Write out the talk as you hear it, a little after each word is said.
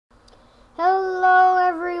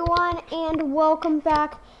and welcome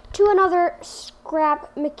back to another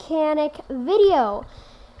scrap mechanic video.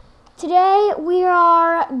 Today we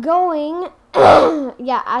are going,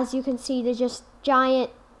 yeah, as you can see, there's just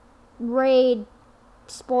giant raid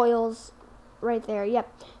spoils right there. Yep.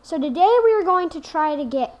 So today we are going to try to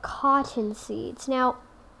get cotton seeds. Now,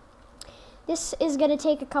 this is going to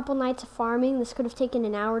take a couple nights of farming. This could have taken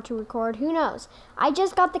an hour to record. Who knows? I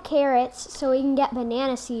just got the carrots so we can get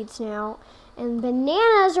banana seeds now. And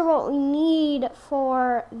bananas are what we need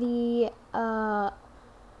for the, oh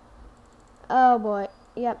boy,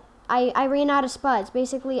 yep. I ran out of spuds.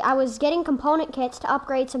 Basically, I was getting component kits to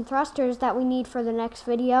upgrade some thrusters that we need for the next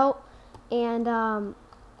video. And,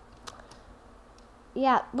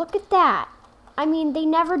 yeah, look at that. I mean, they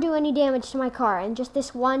never do any damage to my car, and just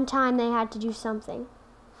this one time they had to do something.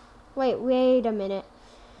 Wait a minute.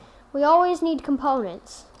 We always need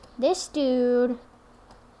components. This dude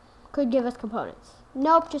could give us components.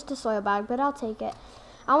 Nope, just a soil bag, but I'll take it.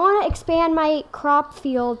 I want to expand my crop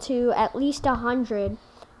field to at least 100,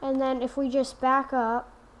 and then if we just back up,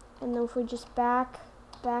 and then if we just back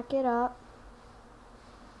it up,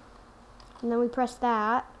 and then we press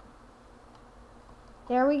that.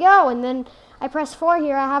 There we go, and then I press 4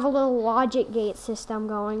 here. I have a little logic gate system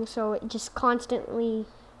going, so it just constantly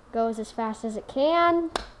goes as fast as it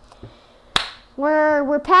can.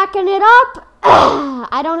 We're packing it up.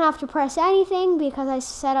 I don't have to press anything because I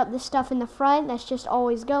set up the stuff in the front that's just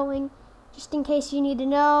always going. Just in case you need to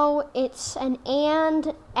know, it's an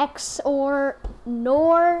AND, XOR,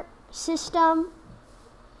 NOR system.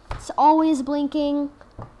 It's always blinking.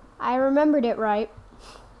 I remembered it right.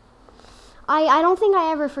 I don't think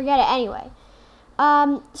I ever forget it anyway.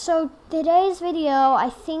 So today's video, I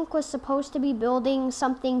think, was supposed to be building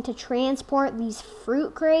something to transport these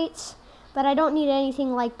fruit crates, but I don't need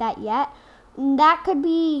anything like that yet. That could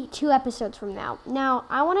be 2 episodes from now. Now,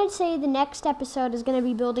 I want to say the next episode is going to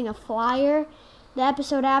be building a flyer. The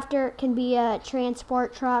episode after can be a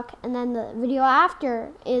transport truck, and then the video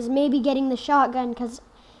after is maybe getting the shotgun, because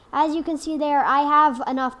as you can see there, I have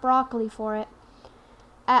enough broccoli for it.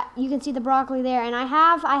 You can see the broccoli there, and I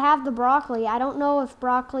have the broccoli. I don't know if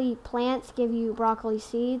broccoli plants give you broccoli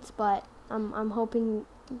seeds, but I'm hoping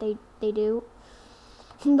they do.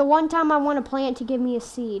 The one time I want a plant to give me a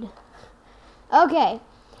seed. Okay,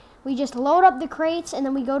 we just load up the crates and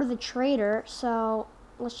then we go to the trader. So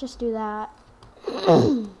let's just do that.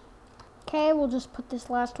 Okay, we'll just put this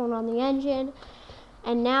last one on the engine,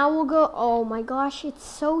 and now we'll go. Oh my gosh, it's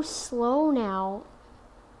so slow now.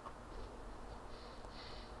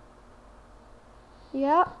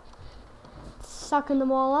 Yep, sucking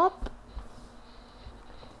them all up.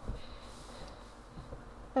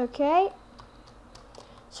 Okay,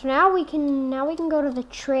 so now we can go to the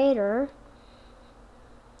trader.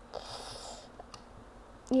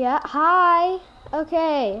 Yeah, hi.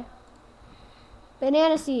 Okay,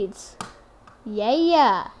 banana seeds.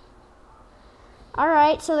 Yeah. All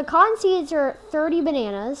right, so the cotton seeds are 30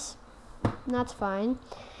 bananas. And that's fine.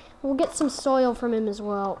 We'll get some soil from him as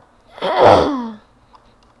well. 5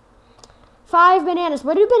 bananas.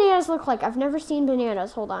 What do bananas look like? I've never seen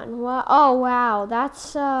bananas. Hold on. What? Oh, wow.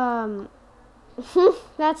 That's,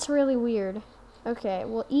 that's really weird. Okay,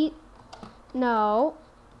 we'll eat. No.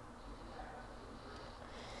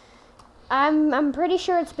 I'm pretty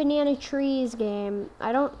sure it's banana trees game.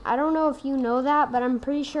 I don't know if you know that, but I'm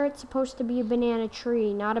pretty sure it's supposed to be a banana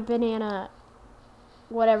tree, not a banana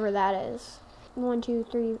whatever that is. 1, 2,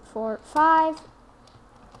 3, 4, 5.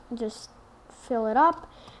 Just fill it up,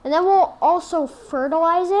 and then we'll also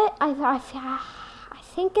fertilize it. I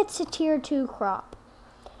think it's a tier 2 crop.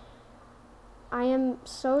 I am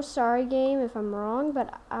so sorry, game, if I'm wrong,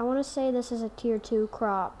 but I want to say this is a tier 2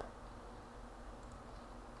 crop.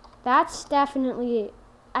 That's definitely,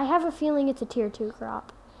 I have a feeling it's a tier 2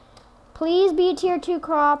 crop. Please be a tier 2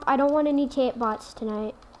 crop. I don't want any tape bots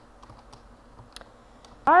tonight.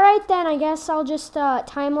 Alright then, I guess I'll just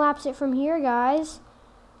time lapse it from here, guys.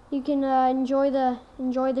 You can enjoy the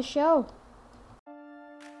show.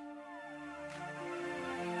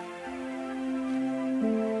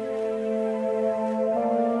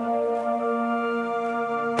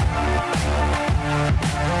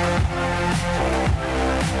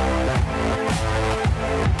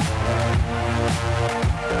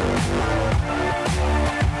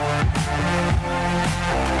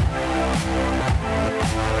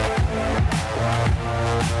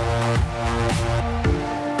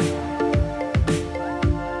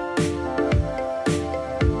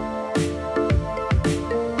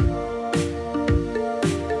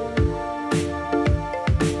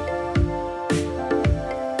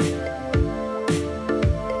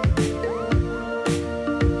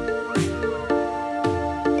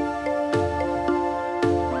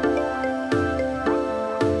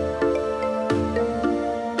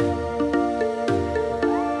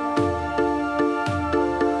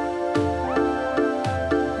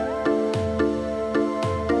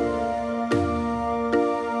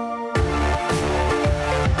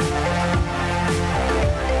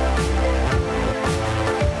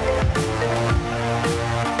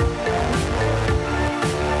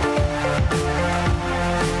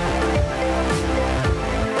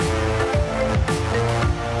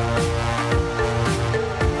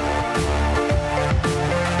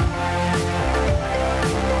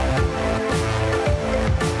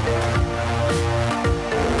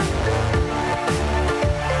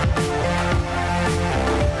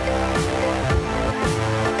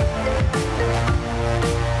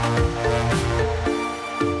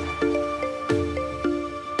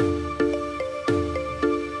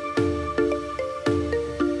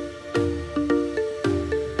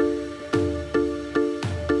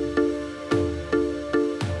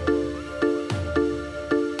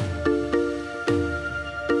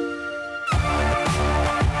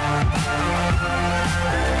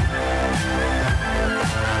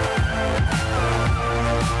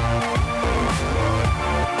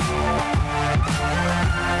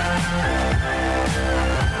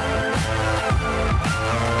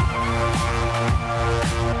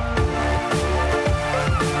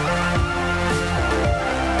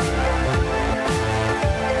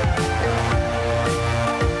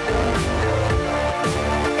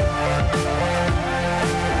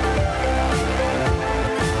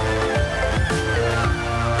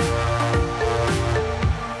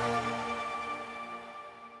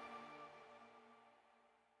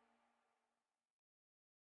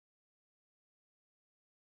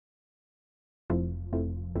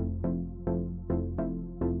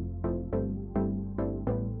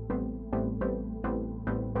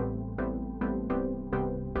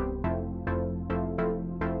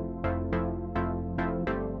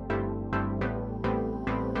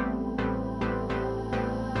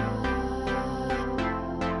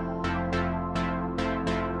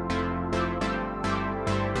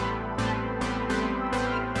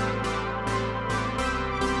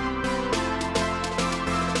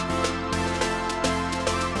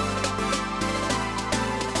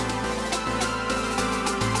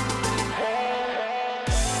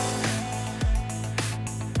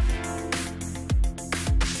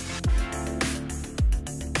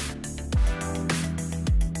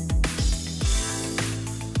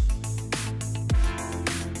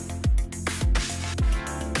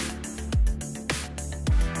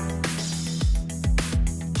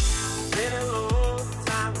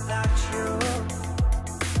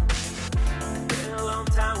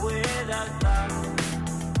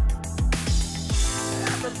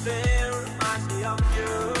 everything reminds me of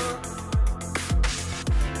you,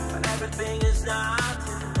 but everything is not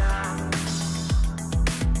enough.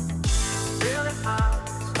 Feeling out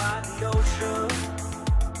by the ocean,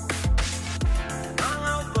 and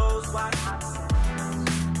all those white hot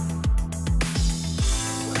sands,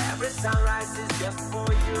 where every sunrise is just for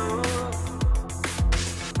you.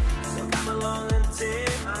 So come along and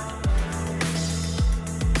take my hand.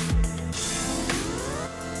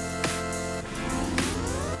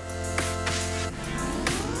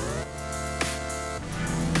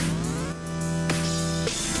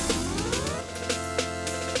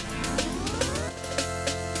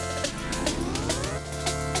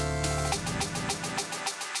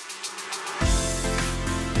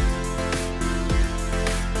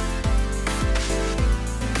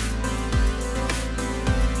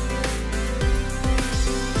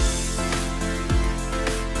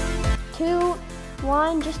 Two,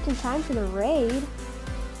 one, just in time for the raid.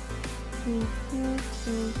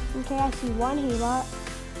 Okay, I see one Hebot.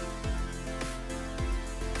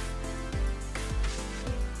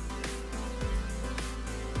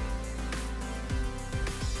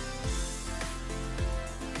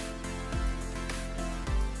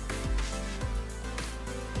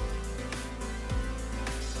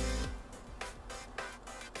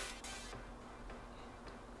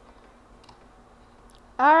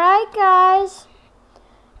 Alright guys,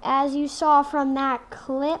 as you saw from that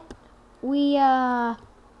clip, we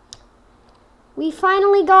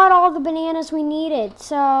finally got all the bananas we needed,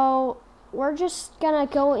 so we're just gonna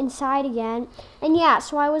go inside again. And yeah,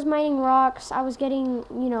 so I was mining rocks, I was getting,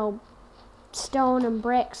 you know, stone and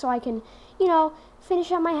brick so I can, you know,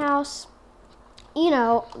 finish up my house, you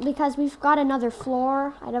know, because we've got another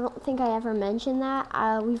floor. I don't think I ever mentioned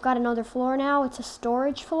that. We've got another floor now. It's a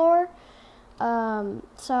storage floor.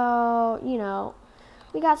 So, you know,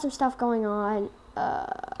 we got some stuff going on.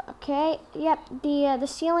 Okay, yep, the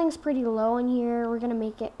ceiling's pretty low in here. We're gonna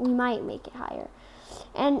make it, we might make it higher.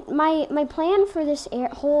 And my plan for this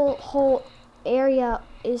whole area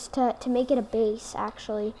is to make it a base,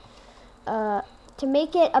 actually. To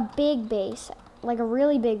make it a big base, like a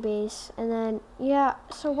really big base. And then, yeah,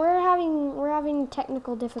 so we're having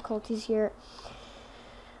technical difficulties here.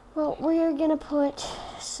 Well, we're gonna put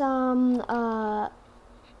some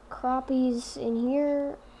crappies in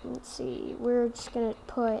here. Let's see, we're just gonna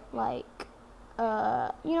put like,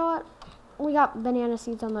 you know what? We got banana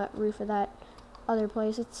seeds on the roof of that other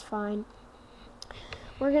place, it's fine.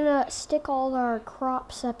 We're gonna stick all our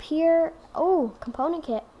crops up here. Oh, component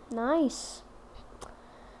kit, nice.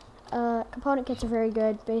 Component kits are very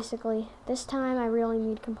good, basically. This time I really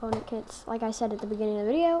need component kits, like I said at the beginning of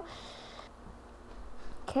the video.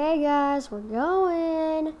 Okay guys, we're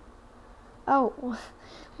going. Oh,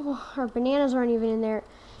 our bananas aren't even in there.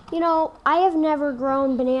 You know, I have never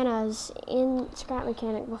grown bananas in Scrap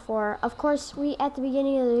Mechanic before. Of course, at the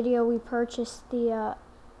beginning of the video, we purchased the,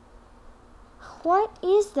 what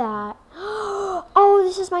is that? Oh,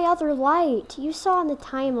 this is my other light. You saw in the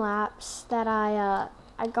time lapse that I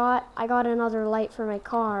got another light for my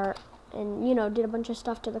car and, you know, did a bunch of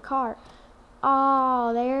stuff to the car.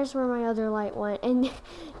 Oh, there's where my other light went. And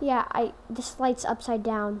yeah, this light's upside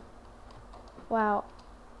down. Wow.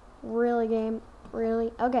 Really, game?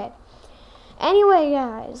 Really? Okay. Anyway,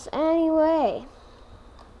 guys,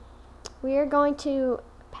 we are going to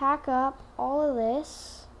pack up all of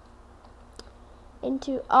this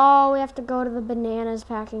into, oh, we have to go to the bananas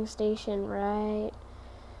packing station, right?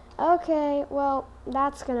 Okay, well,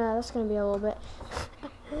 that's gonna be a little bit.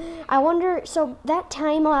 I wonder, so that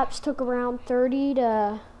time lapse took around 30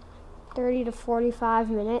 to 45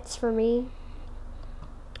 minutes for me.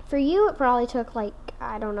 For you, it probably took like,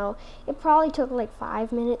 I don't know, it probably took like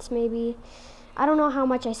 5 minutes maybe. I don't know how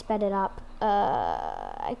much I sped it up.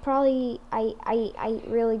 I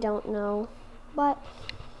really don't know. But,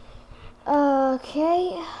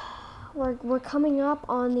 okay, we're coming up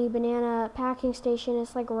on the banana packing station.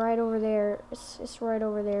 It's like right over there. It's right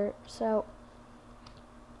over there, so,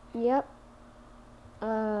 yep,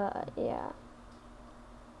 yeah.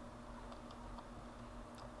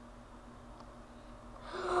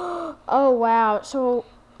 Oh wow, so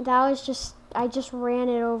that was just, I just ran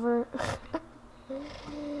it over.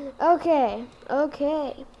 Okay,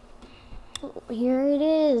 here it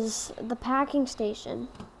is, the packing station.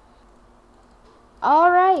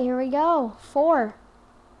 Alright, here we go, 4.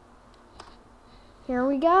 Here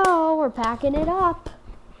we go, we're packing it up.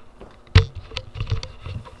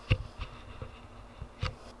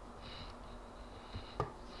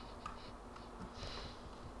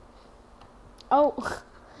 Oh,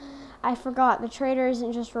 I forgot, the trader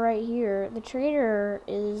isn't just right here. The trader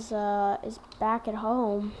is back at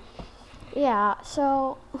home. Yeah,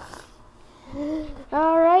 so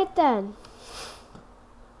alright then.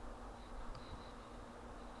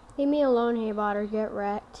 Leave me alone, hey bot, or get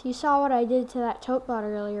wrecked. You saw what I did to that tote bot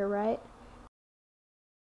earlier, right?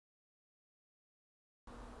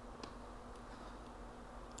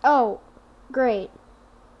 Oh, great.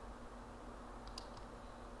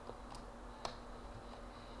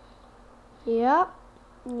 Yep,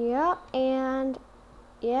 and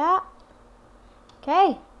yeah.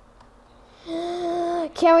 Okay.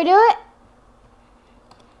 Can we do it?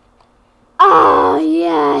 Oh,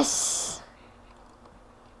 yes.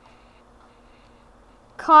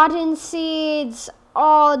 Cotton seeds.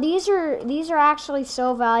 Oh, these are actually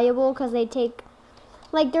so valuable because they take,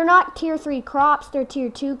 like, they're not tier 3 crops, they're tier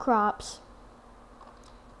 2 crops.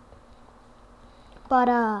 But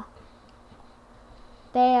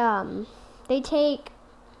they take,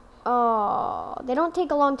 they don't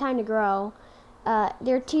take a long time to grow.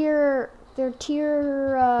 They're tier 2,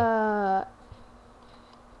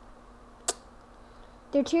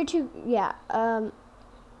 yeah.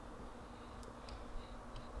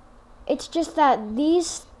 It's just that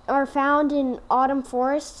these are found in autumn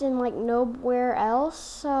forests and like nowhere else,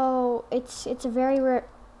 so it's a very rare.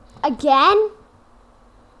 Again?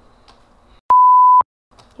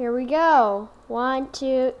 Here we go. 1,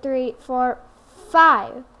 2, 3, 4,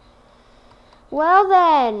 5. Well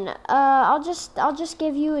then, I'll just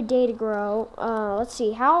give you a day to grow. Let's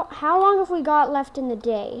see, how long have we got left in the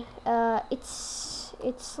day?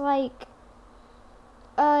 It's like,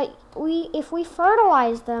 if we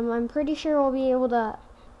fertilize them, I'm pretty sure we'll be able to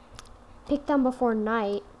pick them before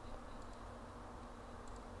night.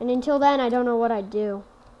 And until then, I don't know what I'd do.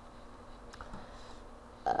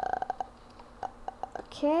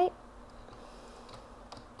 Okay.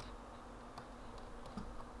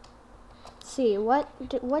 Let's see, what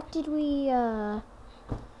did we,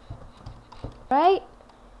 right?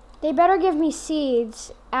 They better give me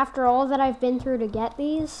seeds after all that I've been through to get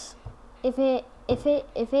these. If it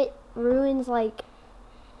ruins, like,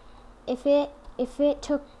 if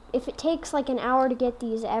it takes like an hour to get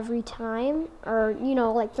these every time, or you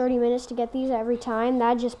know, like 30 minutes to get these every time,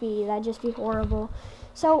 that'd just be horrible.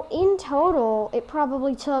 So in total, it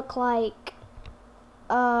probably took like,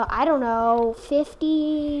 I don't know,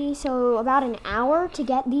 50, so about an hour to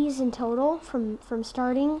get these in total from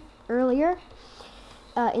starting earlier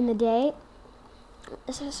in the day.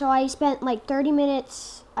 So I spent like 30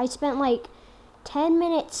 minutes, I spent like 10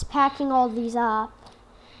 minutes packing all these up,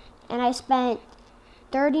 and I spent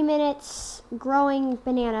 30 minutes growing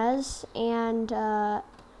bananas, and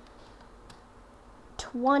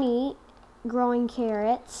 20 growing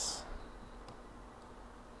carrots.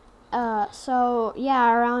 So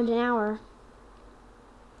yeah, around an hour.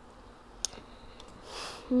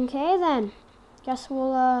 Okay then, guess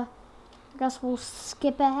we'll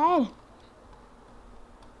skip ahead.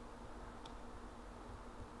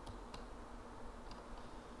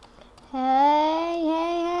 Hey.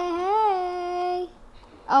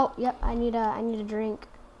 Oh, yep, I need a drink.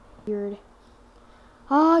 Weird.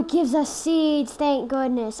 Oh, it gives us seeds, thank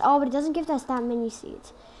goodness. Oh, but it doesn't give us that many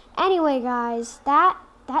seeds. Anyway, guys, that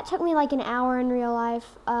took me like an hour in real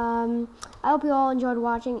life. I hope you all enjoyed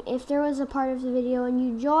watching. If there was a part of the video and you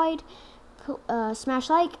enjoyed, smash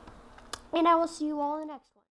like, and I will see you all in the next one.